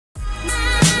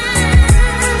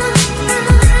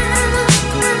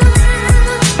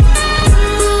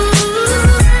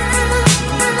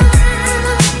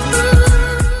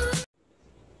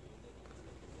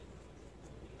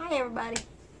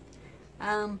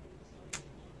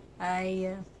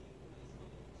I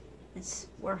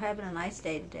we're having a nice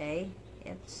day today.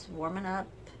 It's warming up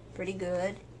pretty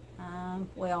good.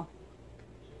 Well,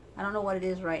 I don't know what it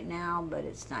is right now, but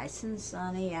it's nice and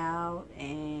sunny out,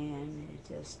 and it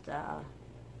just a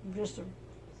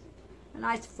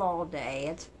nice fall day.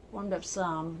 It's warmed up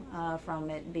some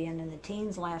from it being in the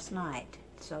teens last night,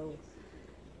 so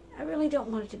I really don't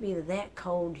want it to be that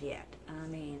cold yet. I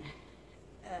mean,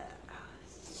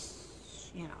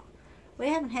 you know, we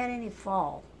haven't had any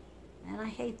fall, and I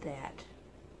hate that.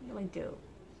 I really do.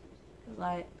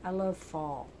 Because I love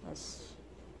fall.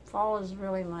 Fall is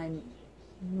really my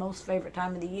most favorite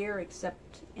time of the year,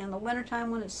 except in the wintertime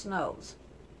when it snows.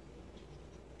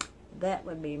 That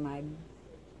would be my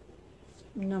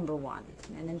number one,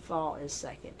 and then fall is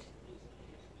second.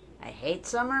 I hate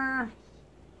summer,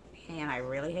 and I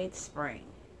really hate spring,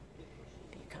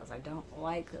 because I don't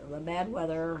like the bad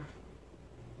weather,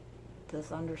 the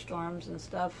thunderstorms and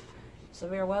stuff,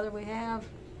 severe weather we have,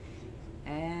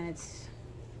 and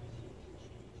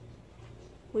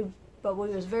but we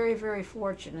was very, very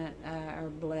fortunate,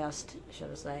 or blessed, should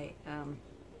I say,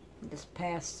 this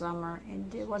past summer,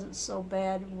 and it wasn't so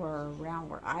bad around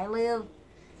where I live,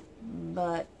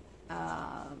 but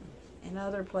in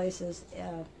other places,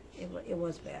 it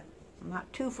was bad.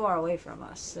 Not too far away from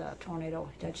us, a tornado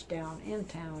touched down in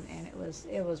town, and it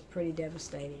was pretty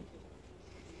devastating.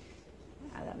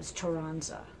 That was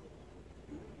Toronza.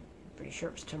 I'm pretty sure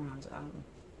it was Toronza,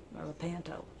 or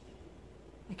Lepanto.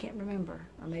 I can't remember,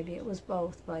 or maybe it was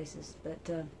both places, but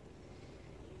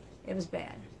it was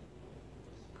bad.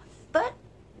 But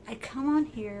I come on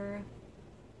here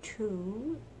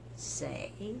to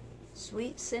say,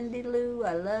 sweet Cindy Lou,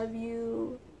 I love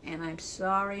you, and I'm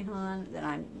sorry, hon, that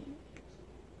I'm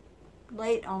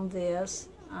late on this.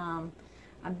 I'm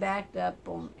backed up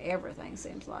on everything,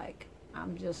 seems like. I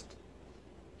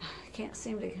can't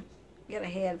seem to get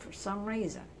ahead for some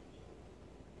reason.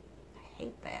 I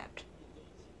hate that.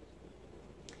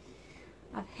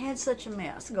 I've had such a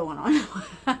mess going on in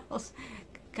my house.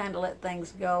 Kind of let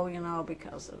things go, you know,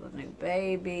 because of the new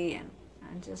baby, and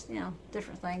just, you know,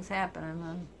 different things happening,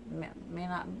 and me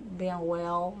not being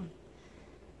well,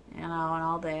 you know, and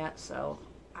all that. So,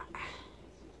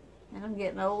 and I'm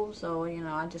getting old, so, you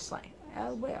know, I just like,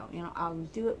 oh, well, you know, I'll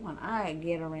do it when I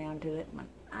get around to it, when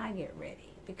I get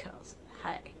ready, because,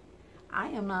 hey, I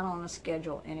am not on a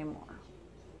schedule anymore.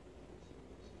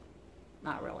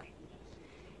 Not really.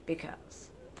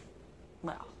 Because,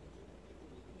 well,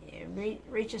 you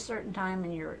reach a certain time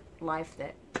in your life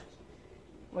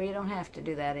where you don't have to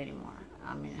do that anymore.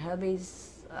 I mean,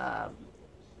 hubby's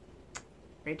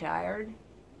retired,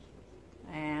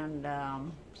 and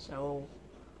so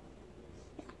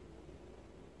yeah,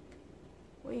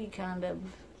 we kind of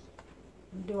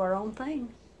do our own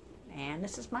thing, and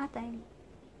this is my thing,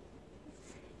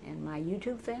 and my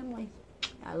YouTube family.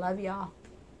 I love y'all.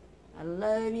 I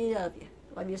love you, love you.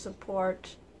 Love your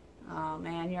support. Oh,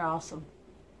 man, you're awesome.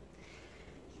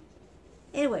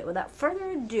 Anyway, without further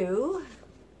ado,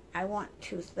 I want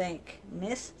to thank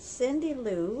Miss Cindy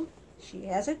Lou. She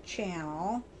has a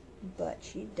channel, but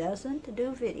she doesn't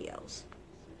do videos.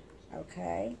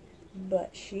 Okay?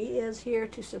 But she is here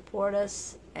to support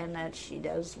us, and that she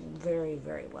does very,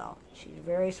 very well. She's a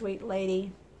very sweet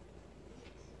lady,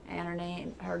 and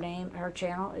her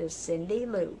channel is Cindy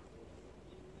Lou.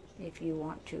 If you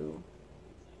want to,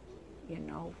 you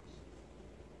know,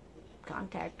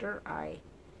 contact her. I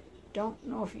don't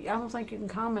think you can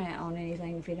comment on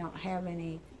anything if you don't have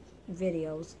any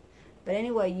videos. But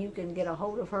anyway, you can get a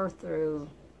hold of her through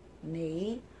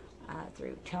me,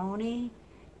 through Tony,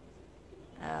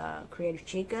 Creative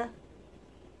Chica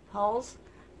Halls.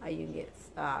 You can get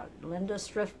Linda's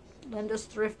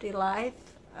Thrifty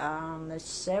Life. There's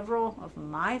several of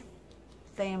my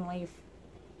family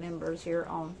members here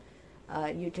on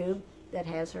YouTube that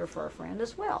has her for a friend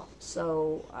as well.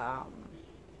 So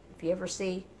if you ever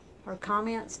see her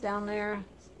comments down there,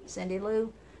 Cindy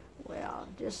Lou, well,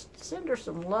 just send her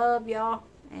some love, y'all,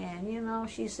 and you know,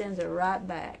 she sends it right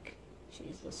back.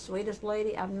 She's the sweetest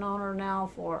lady. I've known her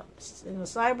now in the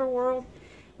cyber world.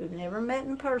 We've never met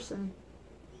in person,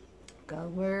 because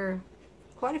we're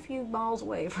quite a few miles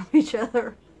away from each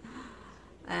other,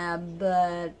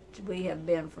 but we have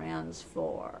been friends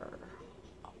for,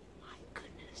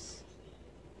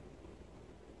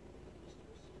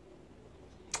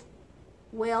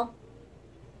 well,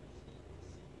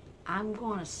 I'm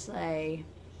going to say,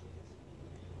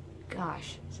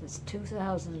 gosh, since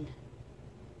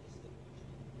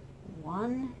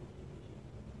 2001,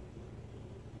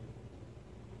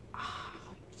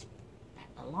 it's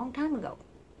a long time ago.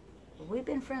 We've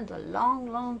been friends a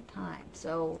long, long time.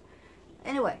 So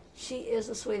Anyway, she is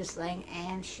the sweetest thing,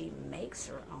 and she makes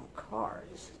her own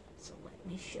cards. So let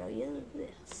me show you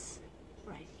this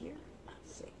right here.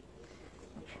 Let's see.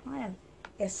 I'm trying.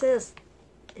 It says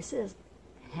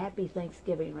Happy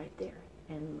Thanksgiving right there.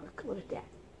 And look at that.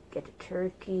 Get the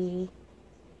turkey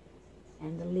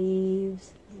and the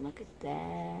leaves. Look at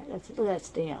that. Look at that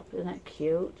stamp. Isn't that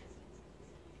cute?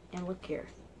 And look here.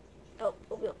 Oh,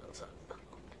 look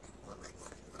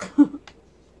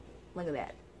at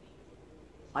that.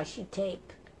 Washi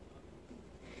tape.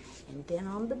 And then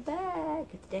on the back,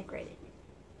 it's decorated.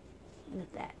 Look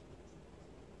at that.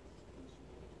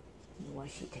 The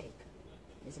washi tape.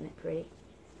 Isn't it pretty?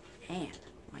 And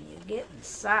when you get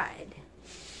inside,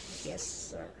 yes,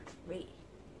 sir, read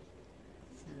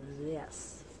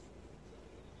this.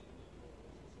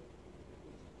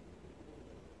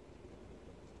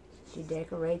 She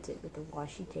decorates it with the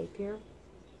washi tape here.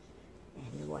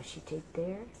 And the washi tape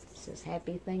there. It says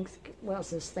Happy Thanksgiving. Well, it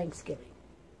says Thanksgiving.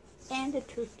 And a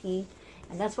turkey.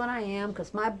 And that's what I am,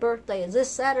 because my birthday is this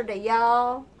Saturday,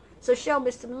 y'all. So show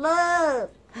me some love.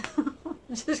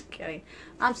 Just kidding.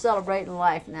 I'm celebrating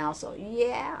life now, so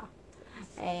yeah.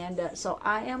 And so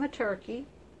I am a turkey.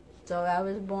 So I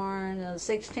was born the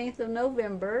 16th of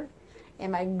November.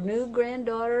 And my new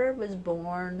granddaughter was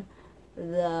born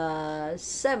the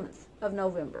 7th of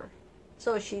November.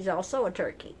 So she's also a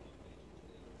turkey.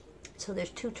 So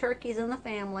there's 2 turkeys in the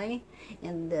family,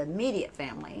 in the immediate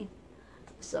family.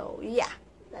 So yeah,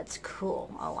 that's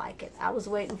cool. I like it. I was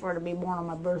waiting for her to be born on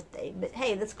my birthday, but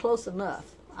hey, that's close enough.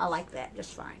 I like that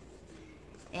just fine.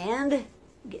 And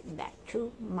getting back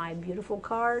to my beautiful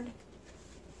card,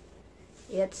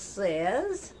 it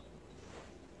says,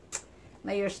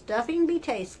 may your stuffing be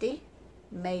tasty,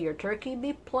 may your turkey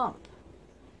be plump,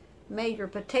 may your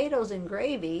potatoes and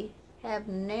gravy have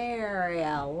nary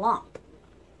a lump.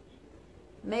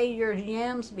 May your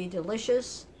yams be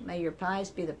delicious. May your pies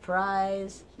be the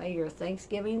prize. May your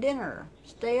Thanksgiving dinner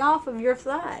stay off of your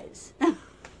thighs.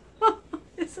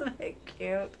 Isn't it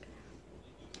cute?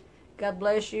 God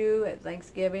bless you at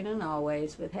Thanksgiving and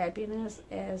always, with happiness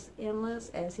as endless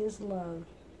as His love.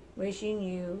 Wishing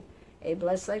you a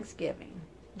blessed Thanksgiving.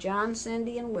 John,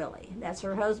 Cindy, and Willie. That's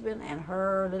her husband and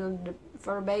her little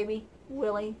fur baby,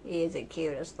 Willie. He is the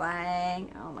cutest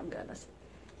thing. Oh my goodness.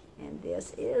 And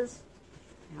this is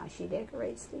how she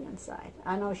decorates the inside.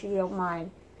 I know she don't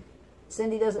mind.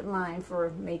 Cindy doesn't mind for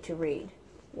me to read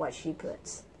what she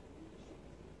puts.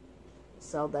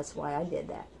 So that's why I did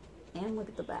that. And look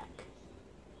at the back.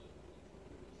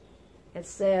 It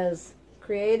says,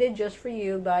 created just for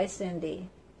you by Cindy.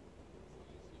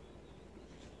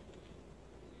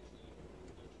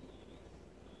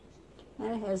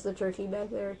 And it has the turkey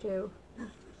back there too.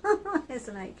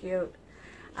 Isn't that cute?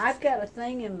 I've got a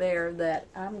thing in there that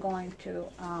I'm going to,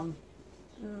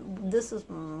 this is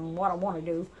what I want to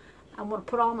do. I want to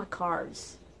put all my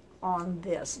cards on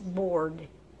this board.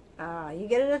 You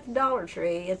get it at the Dollar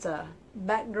Tree. It's a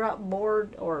backdrop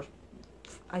board, or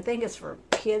I think it's for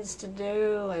kids to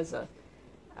do as a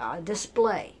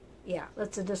display. Yeah,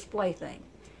 that's a display thing.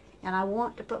 And I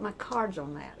want to put my cards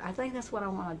on that. I think that's what I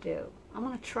want to do. I'm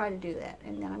going to try to do that.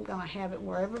 And then I'm going to have it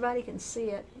where everybody can see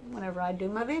it whenever I do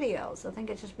my videos. I think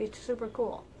it'd just be super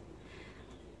cool.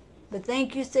 But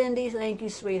thank you, Cindy. Thank you,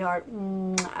 sweetheart.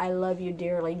 I love you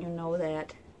dearly. You know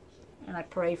that. And I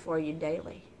pray for you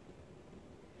daily.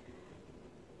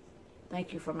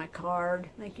 Thank you for my card.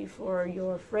 Thank you for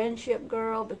your friendship,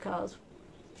 girl, because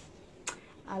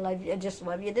I love you. I just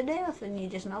love you to death, and you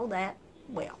just know that.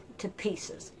 Well, to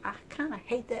pieces. I kind of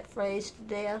hate that phrase, to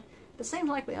death. But it seems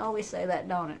like we always say that,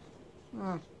 don't it?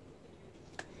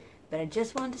 But I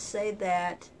just wanted to say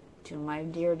that to my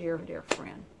dear, dear, dear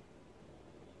friend.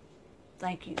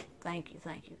 Thank you, thank you,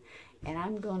 thank you. And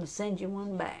I'm going to send you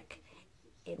one back.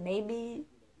 It may be,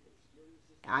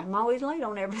 I'm always late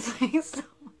on everything, so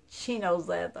she knows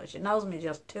that, though. She knows me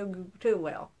just too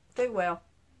well. Too well.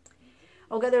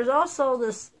 Okay, there's also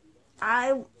this,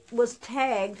 I was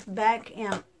tagged back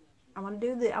in, I want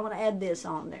to add this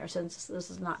on there since this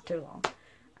is not too long.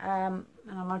 And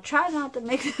I'm going to try not to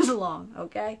make this long,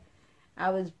 okay? I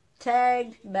was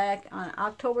tagged back on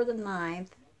October the 9th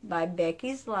by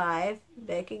Becky's Live.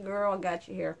 Becky, girl, I got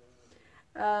you here.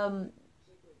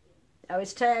 I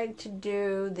was tagged to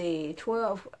do the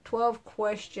 12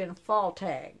 question fall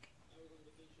tag.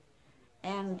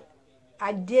 And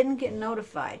I didn't get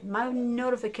notified. My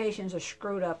notifications are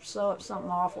screwed up, so it's something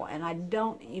awful, and I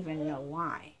don't even know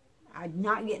why. I'm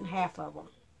not getting half of them.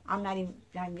 I'm not even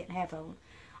getting half of them.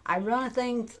 I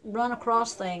run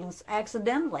across things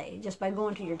accidentally just by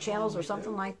going to your channels or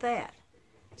something like that.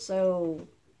 So,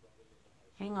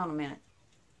 hang on a minute.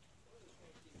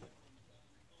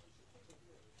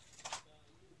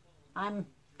 I'm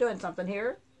doing something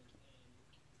here.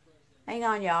 Hang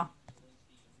on, y'all.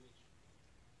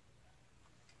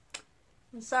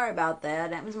 Sorry about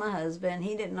that. That was my husband.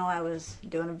 He didn't know I was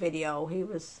doing a video. He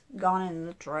was gone in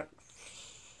the truck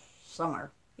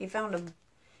somewhere. He found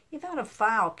a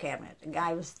file cabinet. The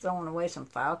guy was throwing away some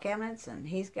file cabinets, and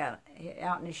he's got,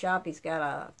 out in his shop, he's got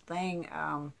a thing,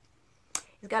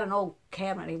 he's got an old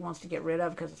cabinet he wants to get rid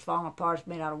of because it's falling apart. It's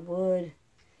made out of wood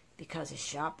because his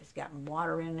shop has gotten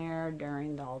water in there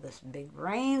during all this big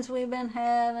rains we've been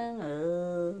having.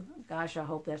 Oh, gosh, I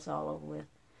hope that's all over with.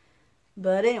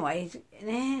 But anyway,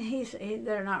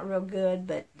 they're not real good,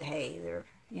 but hey, they're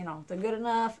good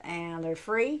enough and they're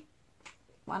free.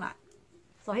 Why not?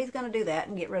 So he's going to do that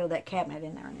and get rid of that cabinet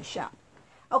in there in his shop.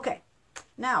 Okay,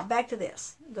 now back to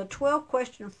this. The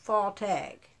 12-question fall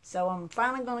tag. So I'm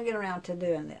finally going to get around to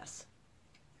doing this.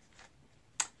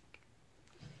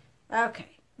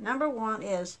 Okay, number 1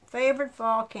 is favorite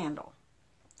fall candle.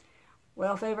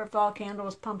 Well, favorite fall candle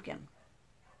is pumpkin.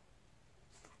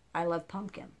 I love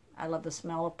pumpkin. I love the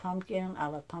smell of pumpkin. I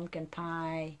love pumpkin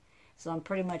pie. So I'm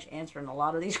pretty much answering a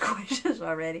lot of these questions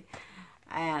already.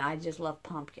 And I just love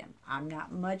pumpkin. I'm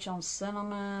not much on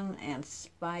cinnamon and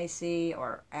spicy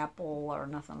or apple or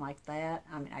nothing like that.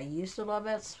 I mean, I used to love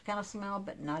that kind of smell,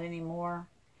 but not anymore.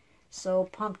 So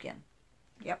pumpkin.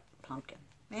 Yep, pumpkin.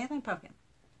 Anything pumpkin.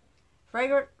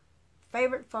 Favorite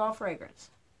fall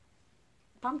fragrance.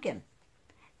 Pumpkin.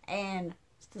 And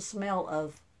it's the smell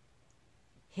of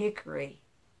hickory.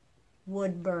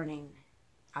 Wood burning.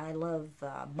 I love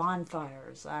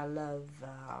bonfires. I love,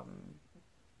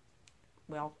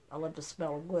 I love the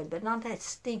smell of wood, but not that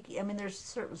stinky. I mean, there's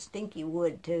certain stinky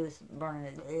wood too. It's burning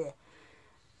it. Ugh.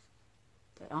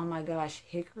 But oh my gosh,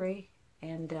 hickory.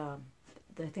 And I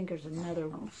think there's another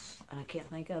one. I can't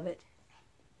think of it.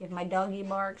 If my doggy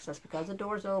barks, that's because the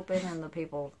door's open and the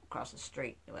people across the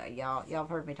street. Well, y'all have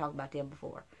heard me talk about them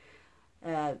before.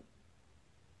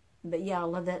 But yeah, I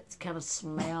love that kind of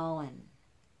smell, and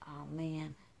oh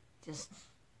man, just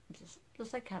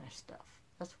that kind of stuff.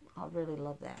 I really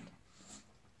love that.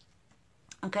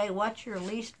 Okay, what's your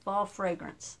least fall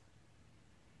fragrance?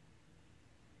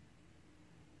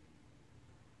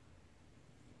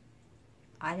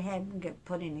 I hadn't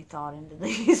put any thought into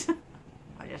these.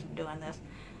 I'm just doing this.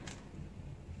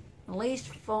 Least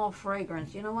fall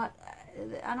fragrance. You know what?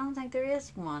 I don't think there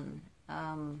is one.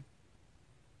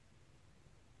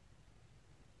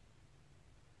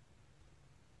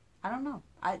 I don't know.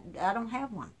 I don't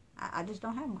have one. I just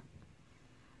don't have one.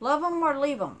 Love them or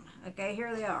leave them. Okay,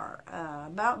 here they are.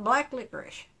 About black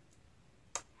licorice.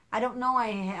 I don't know.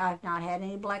 I've not had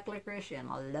any black licorice in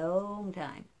a long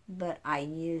time. But I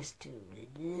used to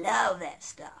love that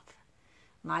stuff.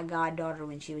 My goddaughter,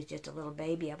 when she was just a little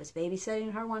baby, I was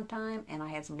babysitting her one time, and I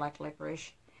had some black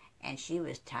licorice, and she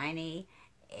was tiny,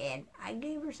 and I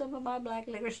gave her some of my black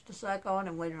licorice to suck on,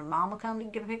 and when her mama come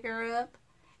to pick her up,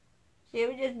 she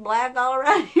was just black all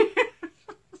around here.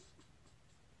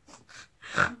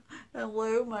 And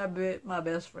Lou, my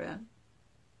best friend,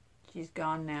 she's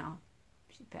gone now.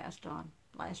 She passed on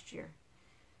last year.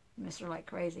 Miss her like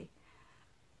crazy.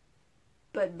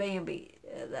 But Bambi,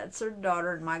 that's her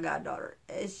daughter and my goddaughter.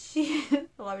 She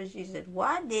said,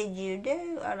 "What did you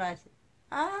do?" And I said,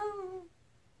 "Oh."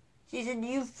 She said,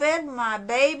 "You fed my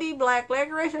baby black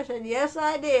licorice?" I said, "Yes,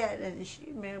 I did."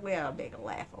 And we had a big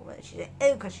laugh over it. She said,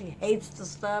 "Oh," because she hates the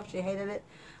stuff. She hated it.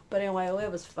 But anyway,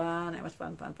 it was fun. It was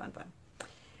fun.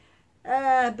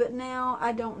 But now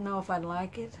I don't know if I'd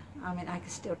like it. I mean, I can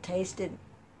still taste it.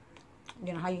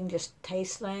 You know how you can just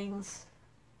taste things?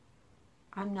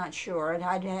 I'm not sure.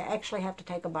 I'd actually have to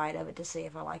take a bite of it to see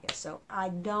if I like it. So I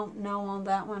don't know on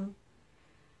that one.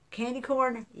 Candy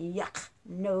corn, yuck.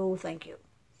 No, thank you.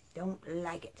 Don't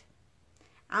like it.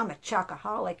 I'm a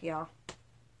chocoholic, y'all.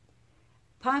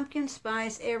 Pumpkin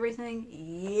spice everything.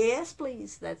 Yes,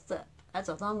 please. That's a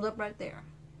thumbs up right there.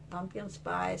 Pumpkin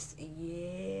spice.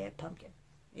 Yeah, pumpkin.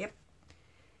 Yep.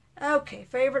 Okay,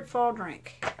 favorite fall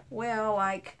drink. Well,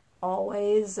 like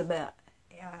always, about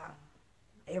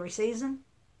every season,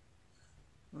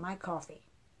 my coffee.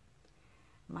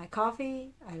 My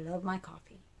coffee, I love my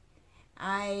coffee.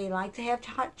 I like to have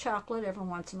hot chocolate every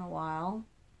once in a while.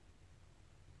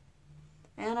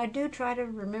 And I do try to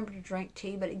remember to drink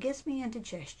tea, but it gives me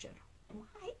indigestion.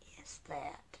 Why is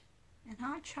that? And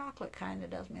hot chocolate kind of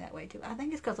does me that way too. I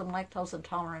think it's because I'm lactose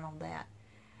intolerant on that.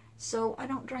 So I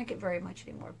don't drink it very much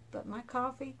anymore. But my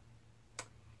coffee,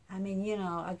 I mean, you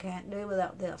know, I can't do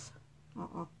without this.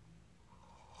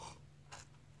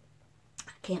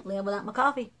 Can't live without my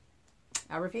coffee.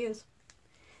 I refuse.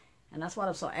 And that's what I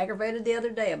was so aggravated the other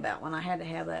day about when I had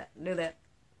to do that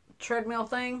treadmill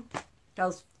thing.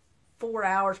 Because 4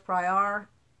 hours prior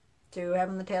to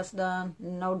having the test done.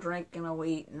 No drinking a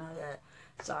wheat, none of that.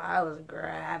 So I was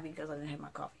grabby because I didn't have my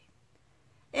coffee.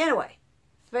 Anyway,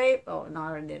 oh no, I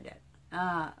already did that.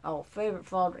 Favorite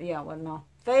fall, yeah, well no.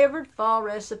 Favorite fall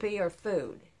recipe or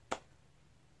food?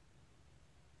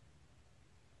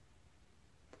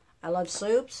 I love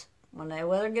soups. When the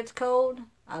weather gets cold,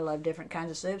 I love different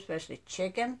kinds of soups, especially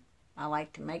chicken. I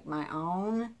like to make my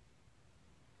own.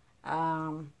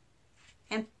 And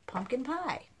pumpkin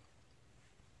pie.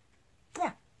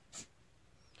 Yeah.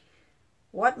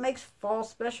 What makes fall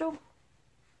special?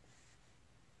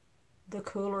 The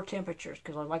cooler temperatures,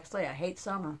 because like I say, I hate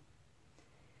summer.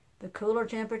 The cooler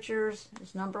temperatures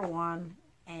is number one,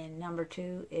 and number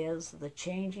two is the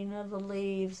changing of the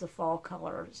leaves. The fall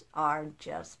colors are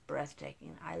just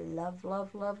breathtaking. I love,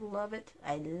 love, love, love it.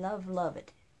 I love, love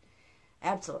it.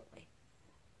 Absolutely.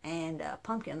 And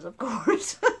pumpkins, of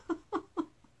course.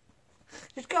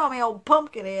 Just call me old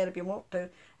Pumpkinhead if you want to.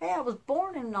 Hey, I was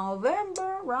born in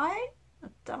November, right?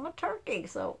 I'm a turkey,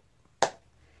 so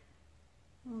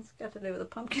it's got to do with the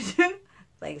pumpkin too.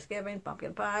 Thanksgiving,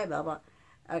 pumpkin pie, blah blah.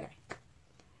 Okay.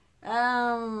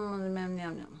 And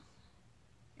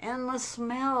the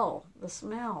smell. The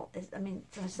smell. I mean,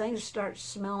 things start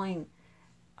smelling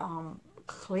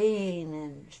clean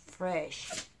and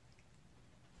fresh.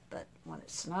 But when it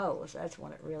snows, that's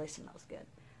when it really smells good.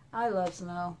 I love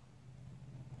snow.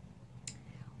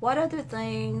 What other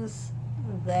things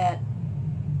that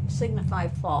signify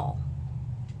fall?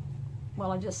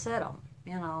 Well, I just said them.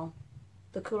 You know,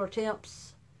 the cooler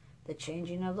temps, the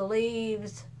changing of the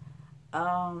leaves,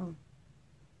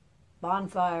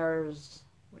 bonfires,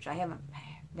 which I haven't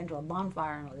been to a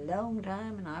bonfire in a long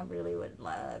time, and I really would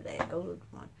love to go to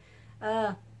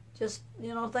one. Just,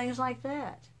 you know, things like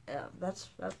that. That's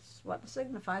what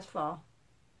signifies fall.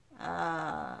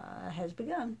 Has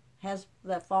begun.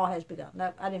 That fall has begun.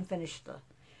 No, I didn't finish the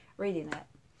reading that.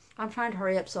 I'm trying to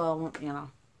hurry up so I won't, you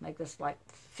know, make this like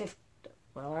 50.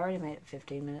 Well, I already made it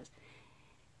 15 minutes.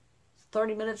 It's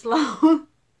 30 minutes long.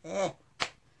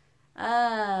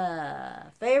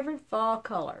 Favorite fall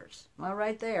colors. Well,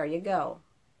 right there you go.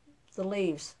 The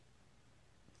leaves.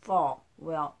 Fall.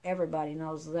 Well, everybody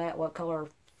knows that. What color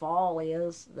fall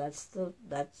is. That's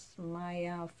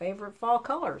my favorite fall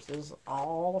colors. Is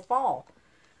all the fall.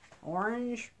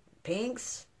 Orange,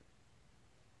 pinks,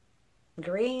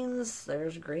 greens.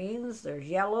 There's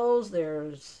yellows.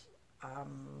 There's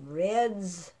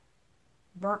reds,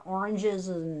 burnt oranges,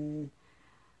 and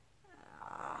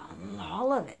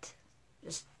all of it.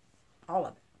 Just all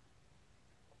of it.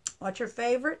 What's your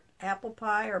favorite? Apple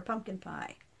pie or pumpkin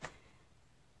pie?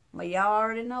 Well, y'all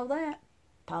already know that.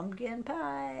 Pumpkin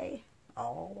pie.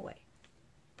 All the way.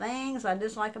 Things I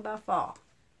dislike about fall.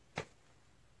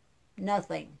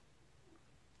 Nothing.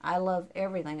 I love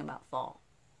everything about fall.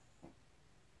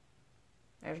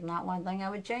 There's not one thing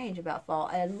I would change about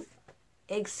fall.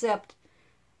 Except,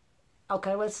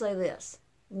 okay, let's say this.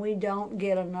 We don't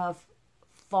get enough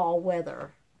fall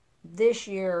weather. This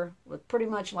year was pretty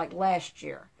much like last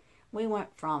year. We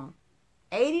went from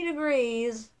 80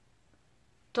 degrees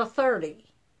to 30.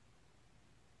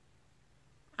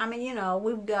 I mean, you know,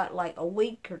 we've got like a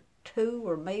week or two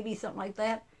or maybe something like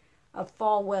that of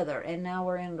fall weather, and now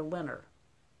we're into winter.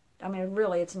 I mean,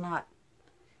 really, it's not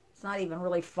even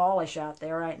really fallish out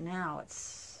there right now.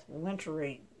 It's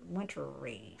wintry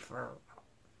for.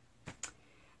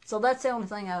 So that's the only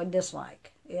thing I would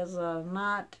dislike, is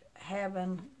not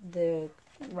having the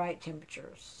right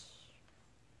temperatures.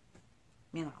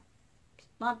 You know,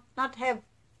 not to have.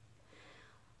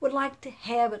 Would like to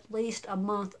have at least a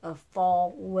month of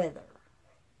fall weather.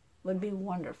 Would be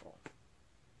wonderful.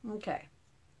 Okay.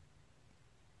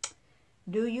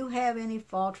 Do you have any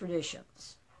fall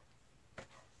traditions?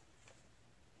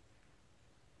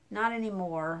 Not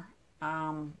anymore.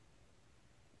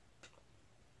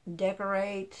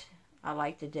 Decorate. I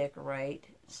like to decorate.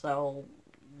 So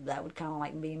that would kind of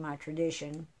like be my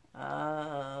tradition.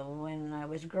 When I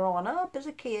was growing up as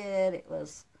a kid, it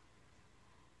was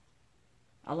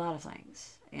a lot of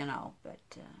things, you know. But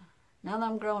now that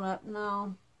I'm grown up,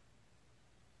 no.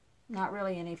 Not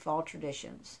really any fall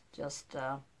traditions. Just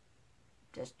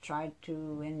try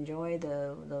to enjoy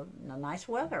the nice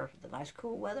weather, the nice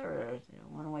cool weather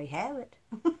when we have it.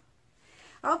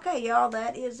 Okay, y'all,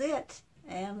 that is it.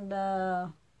 And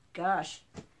gosh,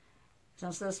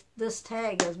 since this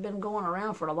tag has been going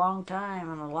around for a long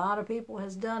time, and a lot of people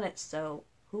has done it, so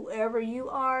whoever you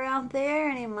are out there,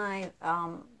 any of my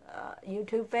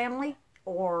YouTube family,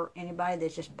 or anybody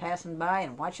that's just passing by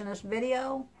and watching this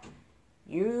video,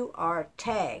 you are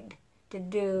tagged to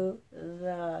do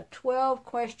the 12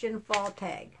 question fall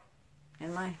tag.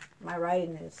 And my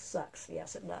writing sucks.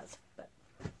 Yes, it does. But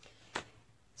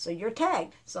so you're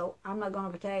tagged. So I'm not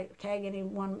going to tag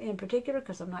anyone in particular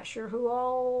because I'm not sure who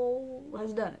all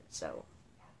has done it. So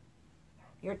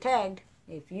you're tagged.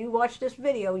 If you watch this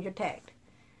video, you're tagged.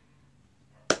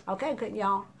 Okay, good,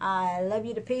 y'all. I love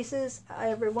you to pieces,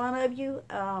 every one of you.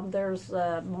 There's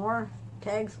more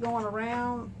tags going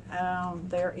around.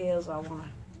 There is, I want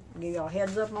to give y'all a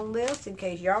heads up on this in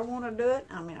case y'all want to do it.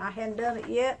 I mean, I hadn't done it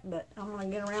yet, but I'm going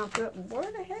to get around to it.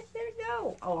 Where the heck did it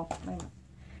go? Oh, man.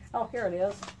 Oh, here it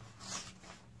is.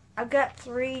 I've got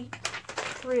three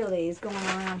of these going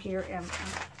around here, and I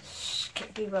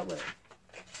can't keep up with it.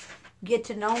 Get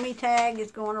to know me tag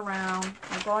is going around.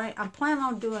 I'm planning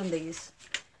on doing these.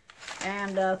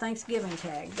 And Thanksgiving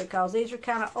tag, because these are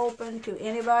kind of open to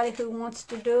anybody who wants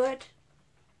to do it.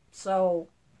 So,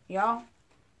 y'all,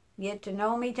 get to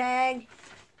know me tag.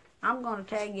 I'm going to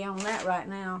tag you on that right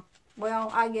now.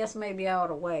 Well, I guess maybe I ought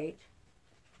to wait.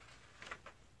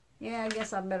 Yeah, I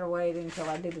guess I better wait until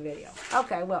I do the video.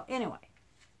 Okay, well, anyway.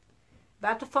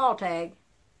 About to fall tag.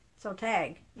 So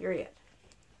tag, you're it.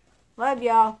 Love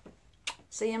y'all.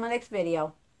 See you in my next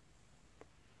video.